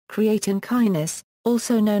Creatine kinase,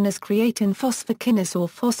 also known as creatine phosphokinase or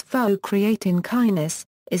phosphocreatine kinase,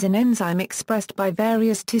 is an enzyme expressed by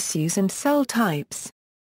various tissues and cell types.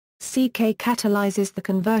 CK catalyzes the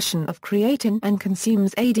conversion of creatine and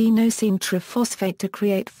consumes adenosine triphosphate to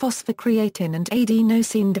create phosphocreatine and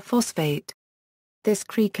adenosine diphosphate. This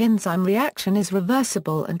Crick enzyme reaction is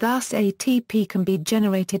reversible and thus ATP can be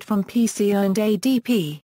generated from PCr and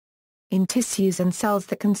ADP. In tissues and cells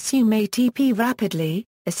that consume ATP rapidly,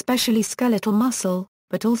 especially skeletal muscle,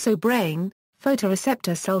 but also brain,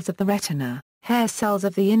 photoreceptor cells of the retina, hair cells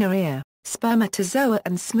of the inner ear, spermatozoa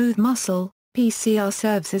and smooth muscle, PCr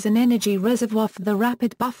serves as an energy reservoir for the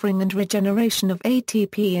rapid buffering and regeneration of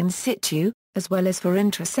ATP in situ, as well as for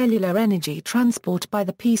intracellular energy transport by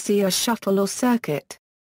the PCr shuttle or circuit.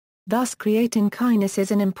 Thus creatine kinase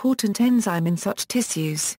is an important enzyme in such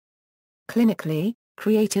tissues. Clinically,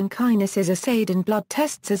 creatine kinase is assayed in blood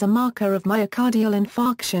tests as a marker of myocardial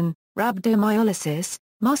infarction, rhabdomyolysis,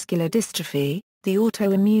 muscular dystrophy, the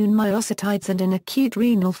autoimmune myositis and in acute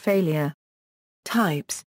renal failure.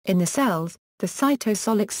 Types: in the cells, the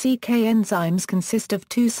cytosolic CK enzymes consist of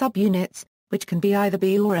two subunits, which can be either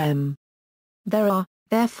B or M. There are,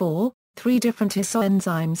 therefore, three different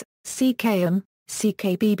isoenzymes, CKM,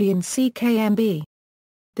 CKBB and CKMB.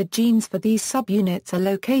 The genes for these subunits are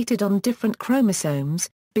located on different chromosomes,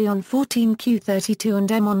 B on 14q32 and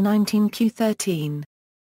M on 19q13.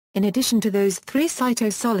 In addition to those three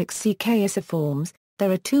cytosolic CK isoforms,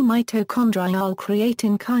 there are two mitochondrial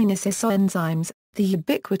creatine kinase isoenzymes, the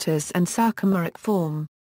ubiquitous and sarcomeric form.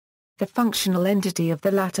 The functional entity of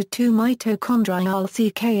the latter two mitochondrial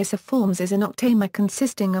CK isoforms is an octamer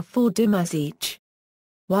consisting of 4 dimers each.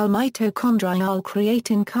 While mitochondrial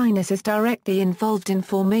creatine kinase is directly involved in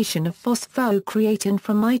formation of phosphocreatine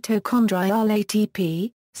from mitochondrial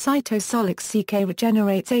ATP, cytosolic CK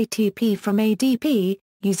regenerates ATP from ADP,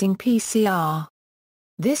 using PCr.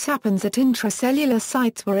 This happens at intracellular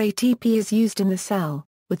sites where ATP is used in the cell,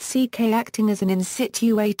 with CK acting as an in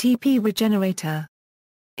situ ATP regenerator.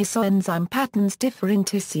 Isoenzyme patterns differ in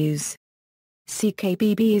tissues.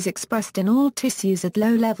 CKBB is expressed in all tissues at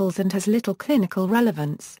low levels and has little clinical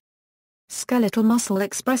relevance. Skeletal muscle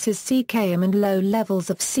expresses CKM and low levels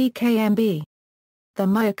of CKMB. The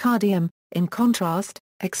myocardium, in contrast,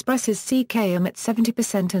 expresses CKM at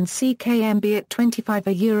 70% and CKMB at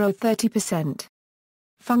 25–30%.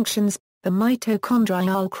 Functions: the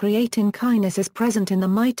mitochondrial creatine kinase is present in the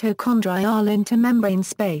mitochondrial intermembrane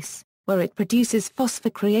space, where it produces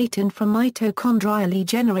phosphocreatine from mitochondrially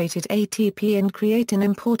generated ATP and creatine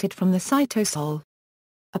imported from the cytosol.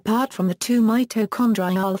 Apart from the two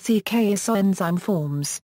mitochondrial CK isoenzyme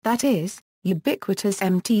forms, that is, ubiquitous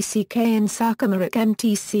MTCK and sarcomeric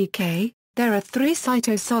MTCK, there are three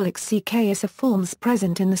cytosolic CK isoforms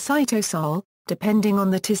present in the cytosol, depending on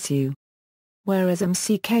the tissue. Whereas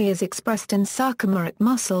MCK is expressed in sarcomeric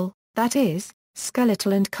muscle, that is,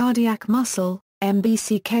 skeletal and cardiac muscle,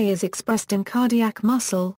 MBCK is expressed in cardiac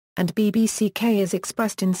muscle, and BBCK is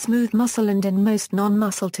expressed in smooth muscle and in most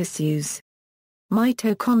non-muscle tissues.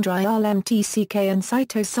 Mitochondrial MTCK and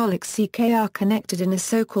cytosolic CK are connected in a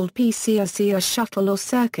so-called PCr shuttle or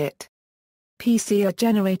circuit. PCr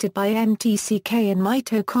generated by MTCK in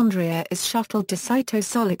mitochondria is shuttled to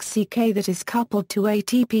cytosolic CK that is coupled to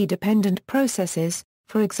ATP-dependent processes,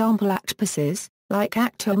 for example ATPases, like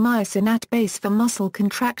actomyosin ATPase for muscle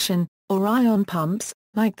contraction, or ion pumps,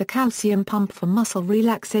 like the calcium pump for muscle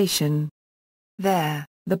relaxation. There,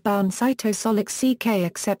 the bound cytosolic CK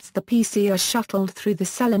accepts the PCr shuttled through the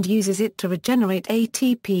cell and uses it to regenerate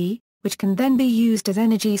ATP, which can then be used as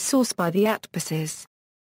energy source by the ATPases.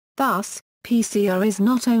 Thus, PCr is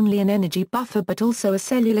not only an energy buffer but also a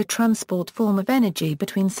cellular transport form of energy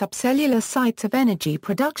between subcellular sites of energy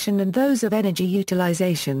production and those of energy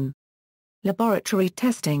utilization. Laboratory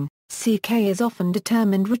testing: CK is often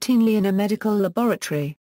determined routinely in a medical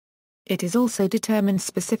laboratory. It is also determined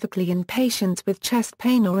specifically in patients with chest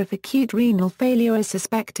pain or if acute renal failure is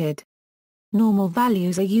suspected. Normal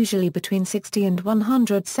values are usually between 60 and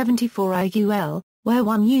 174 IUL, where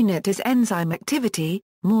 1 unit is enzyme activity,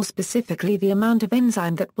 more specifically the amount of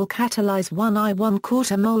enzyme that will catalyze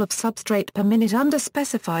 1/4 mole of substrate per minute under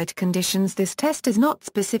specified conditions. This test is not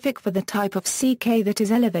specific for the type of CK that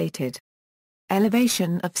is elevated.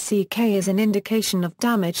 Elevation of CK is an indication of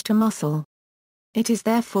damage to muscle. It is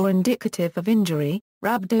therefore indicative of injury,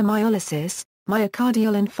 rhabdomyolysis,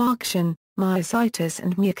 myocardial infarction, myositis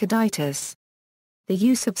and myocarditis. The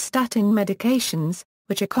use of statin medications,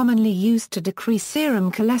 which are commonly used to decrease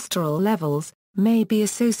serum cholesterol levels, may be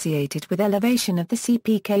associated with elevation of the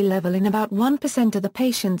CPK level in about 1% of the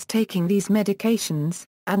patients taking these medications,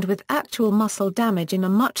 and with actual muscle damage in a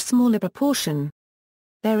much smaller proportion.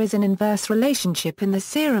 There is an inverse relationship in the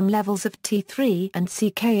serum levels of T3 and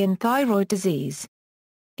CK in thyroid disease.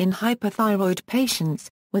 In hyperthyroid patients,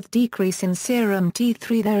 with decrease in serum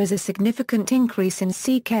T3 there is a significant increase in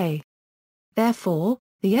CK. Therefore,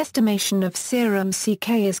 the estimation of serum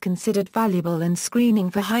CK is considered valuable in screening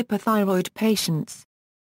for hyperthyroid patients.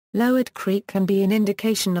 Lowered creat can be an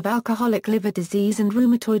indication of alcoholic liver disease and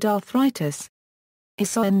rheumatoid arthritis.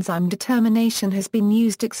 Isoenzyme determination has been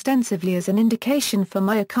used extensively as an indication for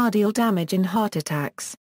myocardial damage in heart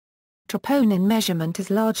attacks. Troponin measurement has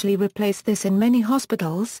largely replaced this in many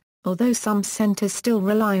hospitals, although some centers still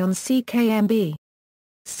rely on CKMB.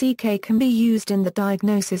 CK can be used in the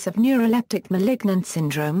diagnosis of neuroleptic malignant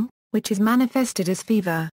syndrome, which is manifested as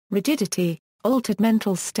fever, rigidity, altered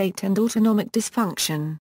mental state and autonomic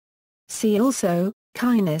dysfunction. See also,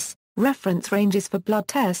 kinase, reference ranges for blood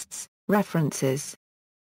tests, references.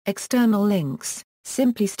 External links,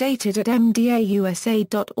 simply stated at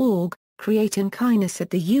mdausa.org, creatine kinase at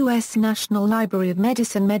the U.S. National Library of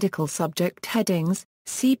Medicine. Medical subject headings,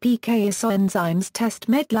 CPK isoenzymes test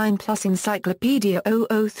Medline plus Encyclopedia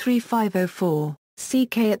 003504,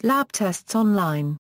 CK at lab tests online.